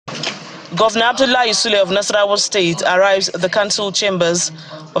Governor Abdullahi Sule of Nasarawa State arrives at the council chambers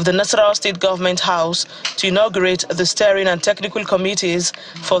of the Nasarawa State Government House to inaugurate the steering and technical committees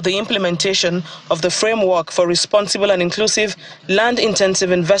for the implementation of the framework for responsible and inclusive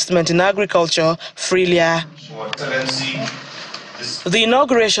land-intensive investment in agriculture, FRILIA. The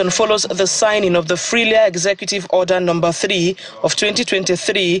inauguration follows the signing of the FRILIA Executive Order No. 3 of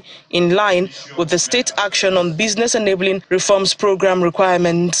 2023 in line with the State Action on Business Enabling Reforms Program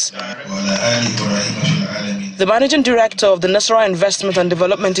requirements. The Managing Director of the Nasarawa Investment and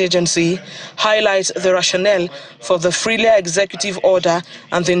Development Agency highlights the rationale for the FRILIA Executive Order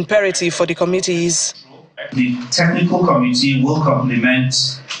and the imperative for the committees. The technical committee will complement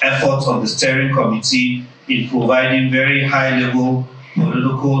efforts of the steering committee in providing very high-level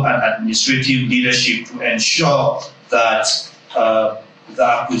political and administrative leadership to ensure that the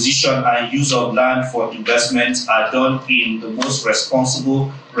acquisition and use of land for investments are done in the most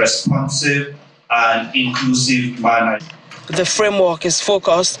responsible, responsive, and inclusive manner. The framework is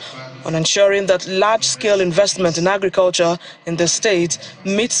focused on ensuring that large-scale investment in agriculture in the state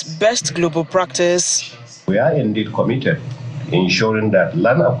meets best global practice. We are indeed committed to ensuring that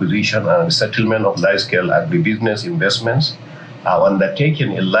land acquisition and settlement of large-scale agribusiness investments are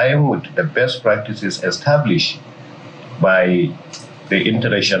undertaken in line with the best practices established by the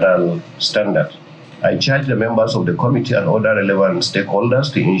international standard. I charge the members of the committee and other relevant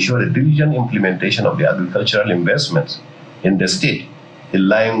stakeholders to ensure the diligent implementation of the agricultural investments in the state in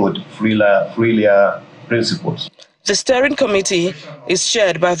line with FRILIA principles. The steering committee is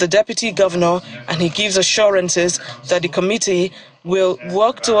chaired by the Deputy Governor, and he gives assurances that the committee will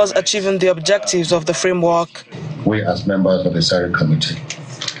work towards achieving the objectives of the framework. We as members of the steering committee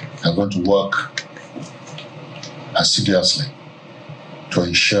are going to work assiduously to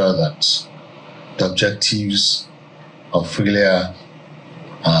ensure that the objectives of FRILIA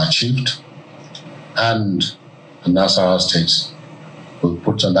are achieved and the Nasarawa State will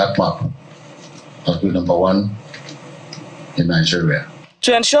put on that map as being number one in Nigeria.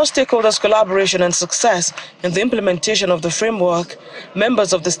 To ensure stakeholders' collaboration and success in the implementation of the framework,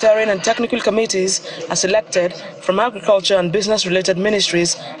 members of the steering and technical committees are selected from agriculture and business-related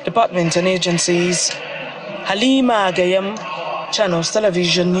ministries, departments and agencies. Halima Agayem, Channels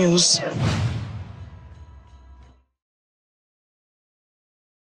Television News.